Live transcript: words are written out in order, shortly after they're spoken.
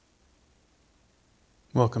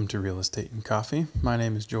Welcome to Real Estate and Coffee. My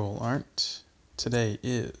name is Joel Arndt. Today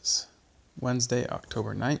is Wednesday,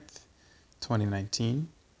 October 9th, 2019.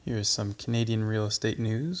 Here's some Canadian real estate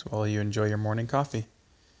news while you enjoy your morning coffee.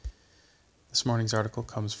 This morning's article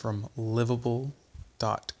comes from livable.com.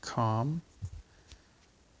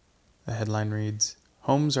 The headline reads,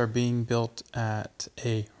 "Homes are being built at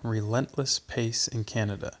a relentless pace in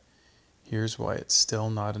Canada. Here's why it's still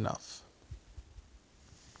not enough."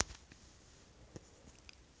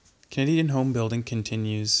 Canadian home building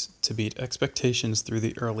continues to beat expectations through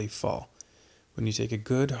the early fall. When you take a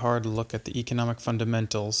good hard look at the economic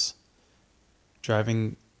fundamentals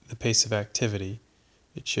driving the pace of activity,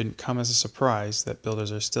 it shouldn't come as a surprise that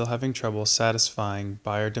builders are still having trouble satisfying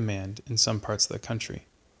buyer demand in some parts of the country.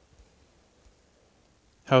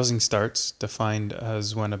 Housing starts, defined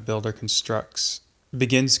as when a builder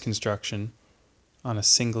begins construction on a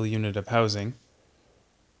single unit of housing,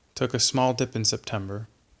 took a small dip in September,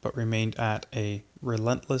 but remained at a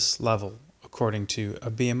relentless level, according to a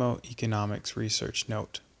BMO Economics research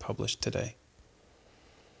note published today.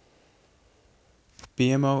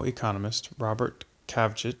 BMO economist Robert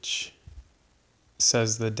Kavcic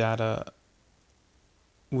says the data,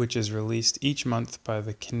 which is released each month by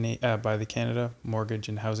the Canada Mortgage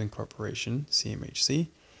and Housing Corporation, CMHC,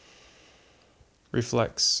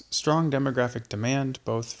 reflects strong demographic demand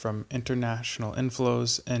both from international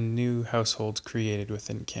inflows and new households created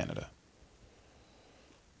within Canada.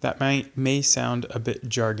 That may sound a bit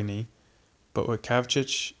jargony, but what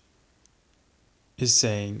Kavcic is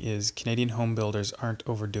saying is Canadian home builders aren't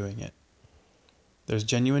overdoing it. There's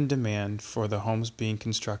genuine demand for the homes being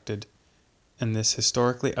constructed, and this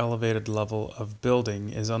historically elevated level of building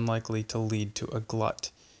is unlikely to lead to a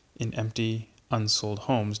glut in empty, unsold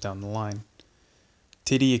homes down the line.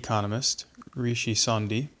 TD economist Rishi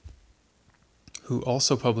Sondhi, who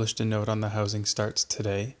also published a note on the housing starts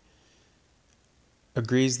today,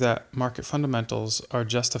 agrees that market fundamentals are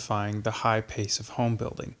justifying the high pace of home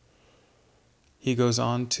building. He goes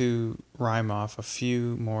on to rhyme off a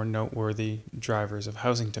few more noteworthy drivers of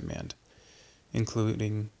housing demand,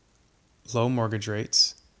 including low mortgage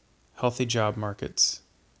rates, healthy job markets,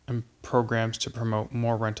 and programs to promote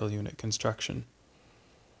more rental unit construction.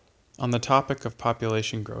 On the topic of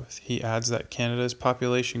population growth, he adds that Canada's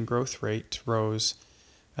population growth rate rose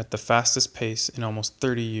at the fastest pace in almost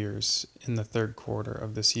 30 years in the third quarter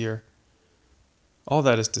of this year. All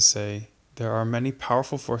that is to say, there are many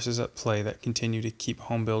powerful forces at play that continue to keep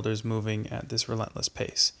home builders moving at this relentless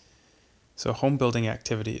pace. So home building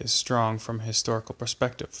activity is strong from a historical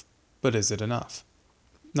perspective, but is it enough?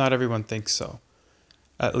 Not everyone thinks so,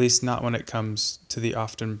 at least not when it comes to the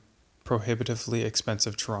often prohibitively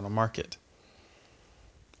expensive Toronto market.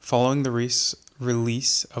 Following the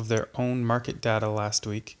release of their own market data last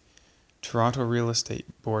week, Toronto Real Estate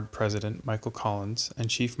Board President Michael Collins and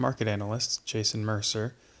Chief Market Analyst Jason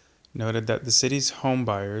Mercer noted that the city's home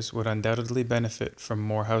buyers would undoubtedly benefit from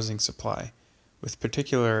more housing supply, with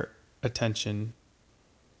particular attention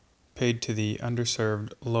paid to the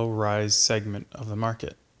underserved low-rise segment of the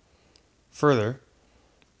market. Further,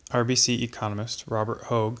 RBC economist Robert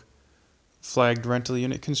Hogue flagged rental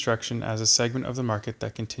unit construction as a segment of the market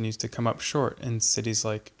that continues to come up short in cities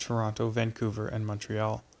like Toronto, Vancouver, and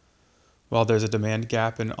Montreal. While there's a demand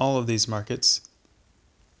gap in all of these markets,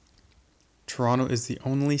 Toronto is the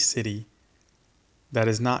only city that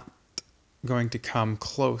is not going to come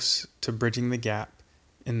close to bridging the gap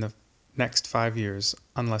in the next 5 years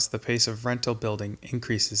unless the pace of rental building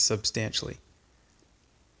increases substantially.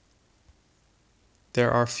 There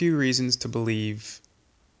are few reasons to believe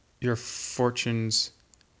your fortunes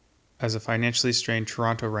as a financially strained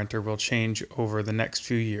Toronto renter will change over the next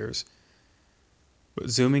few years.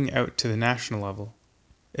 But zooming out to the national level,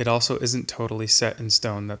 it also isn't totally set in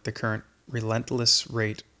stone that the current relentless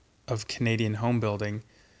rate of Canadian home building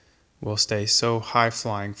will stay so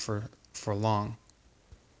high-flying for long.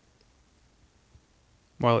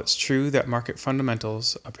 While it's true that market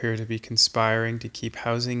fundamentals appear to be conspiring to keep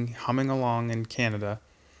housing humming along in Canada,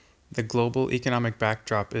 the global economic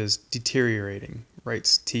backdrop is deteriorating,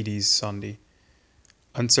 writes TD's Sondhi.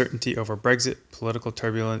 Uncertainty over Brexit, political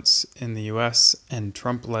turbulence in the US, and a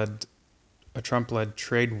Trump-led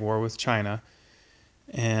trade war with China,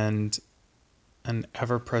 and an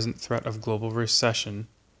ever-present threat of global recession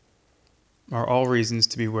are all reasons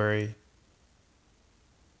to be wary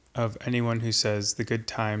of anyone who says the good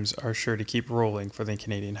times are sure to keep rolling for the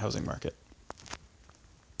Canadian housing market.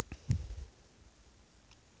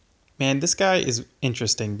 Man, this guy is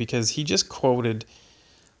interesting because he just quoted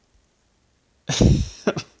he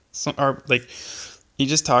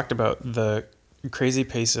just talked about the crazy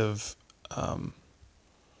pace of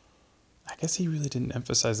guess he really didn't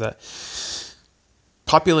emphasize that.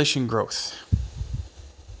 Population growth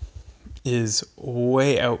is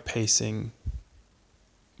way outpacing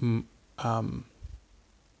new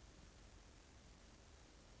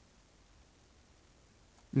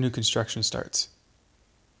construction starts.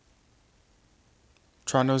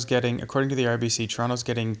 Toronto's getting, according to the RBC, Toronto's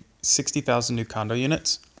getting 60,000 new condo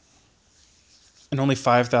units and only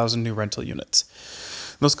 5,000 new rental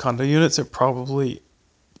units. Those condo units are probably,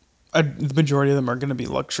 the majority of them are going to be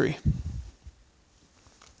luxury.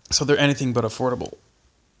 So they're anything but affordable.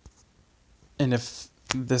 And if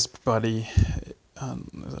this buddy,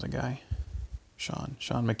 is that a guy? Sean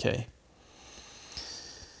McKay.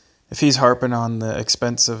 If he's harping on the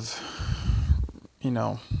expensive,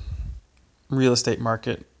 real estate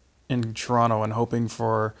market in Toronto and hoping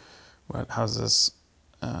for, how's this?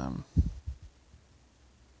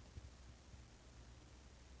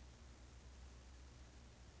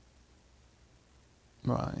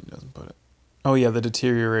 Well, he doesn't put it. Oh yeah, the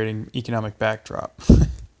deteriorating economic backdrop.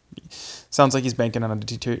 Sounds like he's banking on a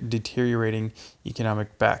deteriorating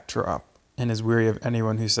economic backdrop and is weary of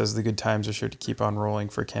anyone who says the good times are sure to keep on rolling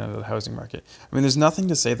for Canada's housing market. I mean, there's nothing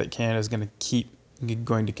to say that Canada is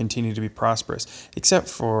going to continue to be prosperous, except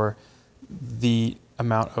for the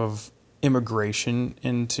amount of immigration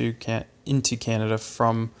into Canada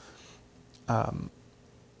from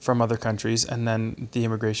other countries, and then the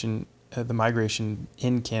migration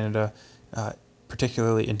in Canada,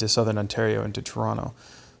 particularly into southern Ontario, into Toronto.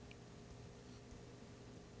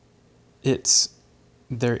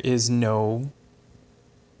 There is no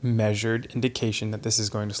measured indication that this is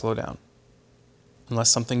going to slow down unless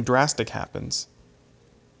something drastic happens.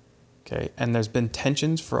 Okay, and there's been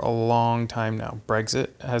tensions for a long time now. Brexit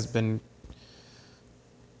has been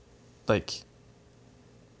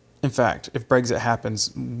in fact, if Brexit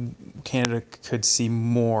happens, Canada could see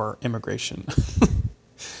more immigration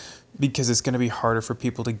because it's going to be harder for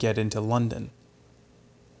people to get into London.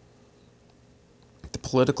 The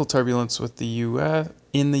political turbulence with the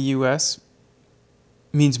U.S.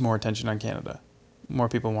 means more attention on Canada, more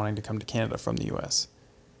people wanting to come to Canada from the U.S.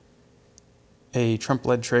 A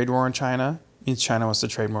Trump-led trade war in China means China wants to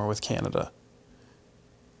trade more with Canada.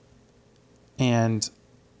 And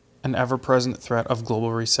an ever-present threat of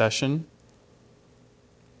global recession,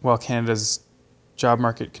 while Canada's job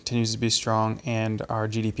market continues to be strong and our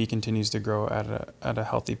GDP continues to grow at a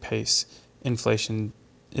healthy pace, inflation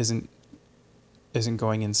isn't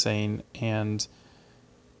going insane, and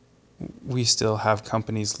we still have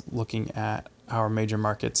companies looking at our major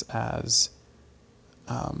markets as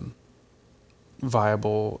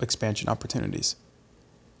viable expansion opportunities.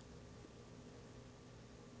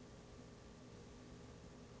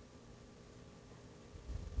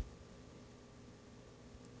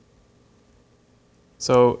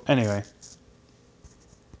 So anyway,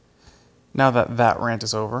 now that rant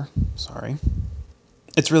is over, sorry,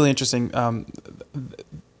 it's really interesting that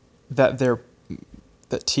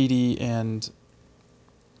TD and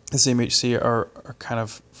the CMHC are kind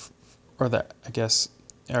of, or that I guess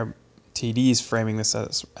are TD is framing this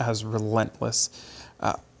as relentless.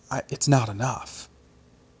 It's not enough.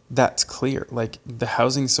 That's clear. Like, the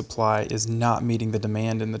housing supply is not meeting the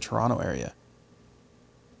demand in the Toronto area.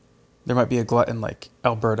 There might be a glut in like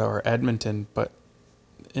Alberta or Edmonton, but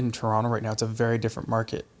in Toronto right now, it's a very different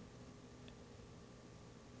market.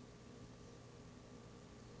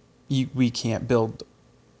 We can't build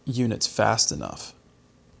units fast enough.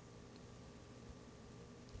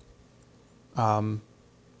 I'm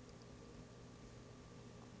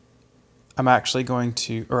actually going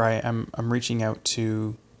to, or I'm reaching out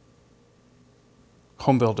to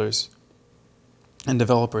home builders and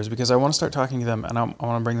developers because I want to start talking to them, and I want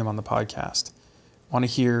to bring them on the podcast. I want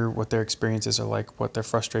to hear what their experiences are like, what their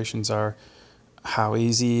frustrations are, how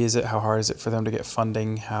easy is it, how hard is it for them to get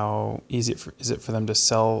funding, how easy is it for them to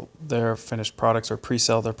sell their finished products or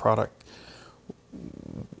pre-sell their product.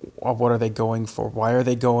 What are they going for? Why are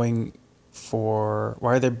they building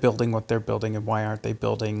what they're building, and why aren't they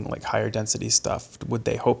building like higher density stuff? Would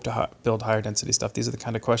they hope to build higher density stuff? These are the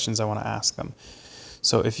kind of questions I want to ask them.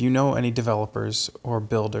 So if you know any developers or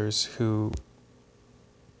builders who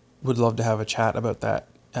would love to have a chat about that,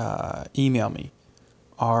 email me,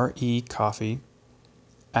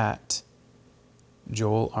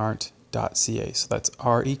 recoffee@joelarndt.ca. So that's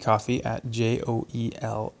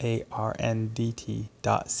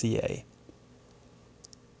recoffee@joelarndt.ca.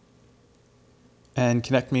 And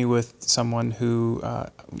connect me with someone who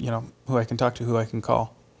who I can talk to, who I can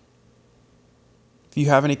call. If you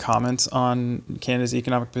have any comments on Canada's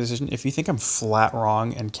economic position, if you think I'm flat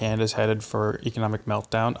wrong and Canada's headed for economic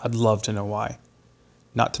meltdown, I'd love to know why.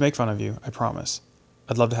 Not to make fun of you, I promise.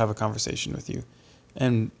 I'd love to have a conversation with you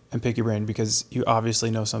and pick your brain because you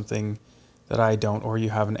obviously know something that I don't, or you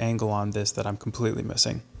have an angle on this that I'm completely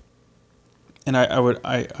missing. And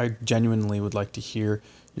I genuinely would like to hear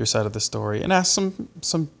your side of the story and ask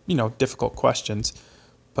some difficult questions.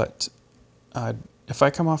 But uh, if I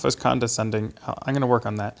come off as condescending, I'm going to work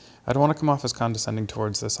on that. I don't want to come off as condescending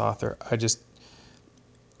towards this author.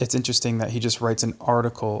 It's interesting that he just writes an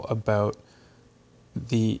article about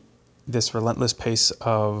this relentless pace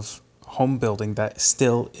of home building that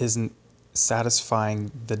still isn't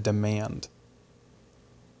satisfying the demand.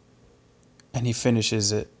 And he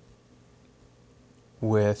finishes it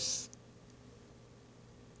with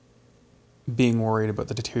being worried about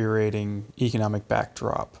the deteriorating economic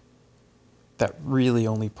backdrop that really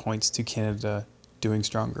only points to Canada doing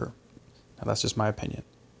stronger. Now, that's just my opinion.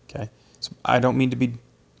 Okay, so I don't mean to be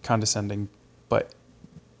condescending, but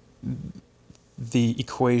the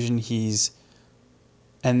equation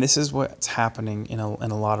and this is what's happening in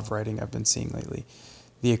a lot of writing I've been seeing lately.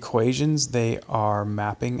 The equations they are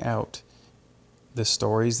mapping out, the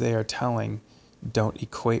stories they are telling, don't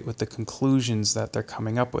equate with the conclusions that they're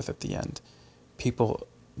coming up with at the end. People,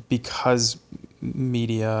 because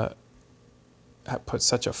media put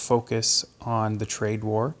such a focus on the trade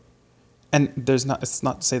war, and it's not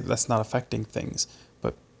to say that that's not affecting things,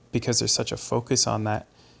 but because there's such a focus on that,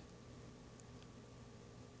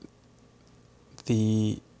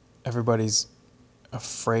 everybody's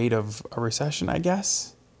afraid of a recession, I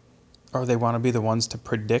guess, or they want to be the ones to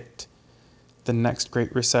predict the next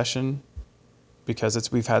great recession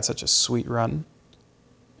because we've had such a sweet run.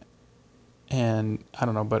 And I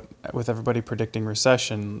don't know, but with everybody predicting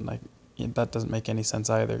recession, like that doesn't make any sense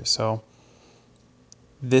either. So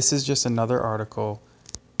this is just another article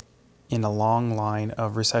in a long line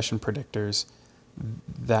of recession predictors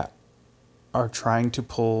that are trying to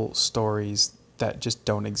pull stories that just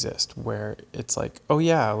don't exist, where it's like, oh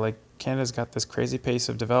yeah, like Canada's got this crazy pace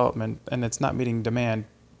of development and it's not meeting demand,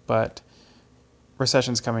 but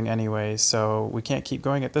recession's coming anyway, so we can't keep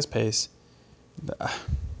going at this pace.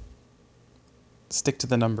 Stick to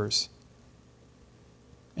the numbers.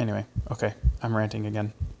 Anyway, okay, I'm ranting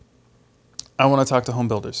again. I want to talk to home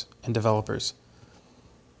builders and developers.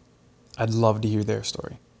 I'd love to hear their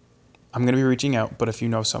story. I'm going to be reaching out, but if you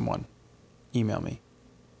know someone, email me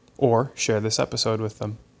or share this episode with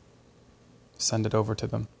them. Send it over to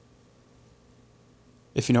them.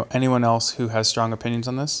 If you know anyone else who has strong opinions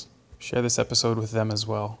on this, share this episode with them as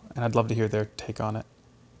well, and I'd love to hear their take on it.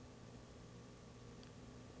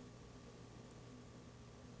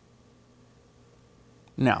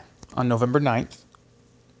 Now, on November 9th,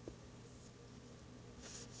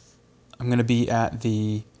 I'm going to be at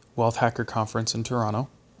the Wealth Hacker Conference in Toronto.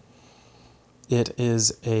 It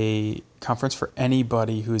is a conference for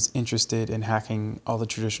anybody who is interested in hacking all the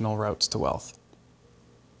traditional routes to wealth.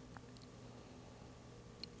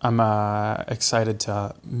 I'm excited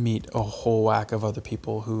to meet a whole whack of other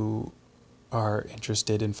people who are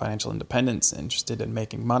interested in financial independence, interested in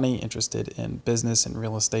making money, interested in business and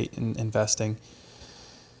real estate and investing.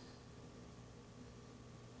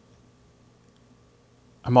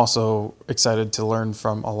 I'm also excited to learn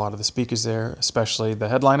from a lot of the speakers there, especially the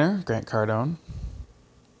headliner, Grant Cardone.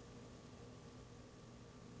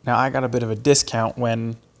 Now, I got a bit of a discount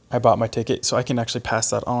when I bought my ticket, so I can actually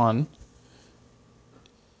pass that on.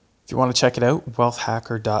 If you want to check it out,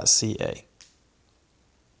 wealthhacker.ca.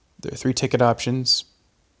 There are 3 ticket options.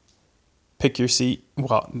 Pick your seat.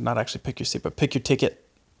 Well, not actually pick your seat, but pick your ticket.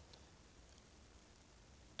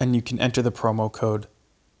 And you can enter the promo code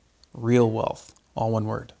REALWEALTH, all one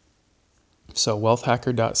word. So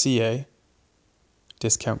wealthhacker.ca,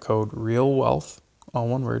 discount code REALWEALTH, all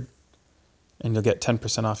one word, and you'll get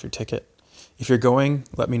 10% off your ticket. If you're going,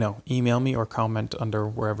 let me know. Email me or comment under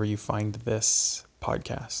wherever you find this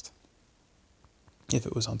podcast, if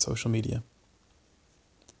it was on social media.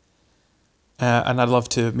 And I'd love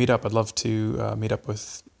to meet up. I'd love to meet up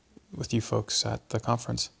with you folks at the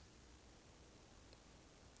conference.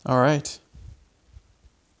 All right.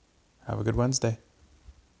 Have a good Wednesday.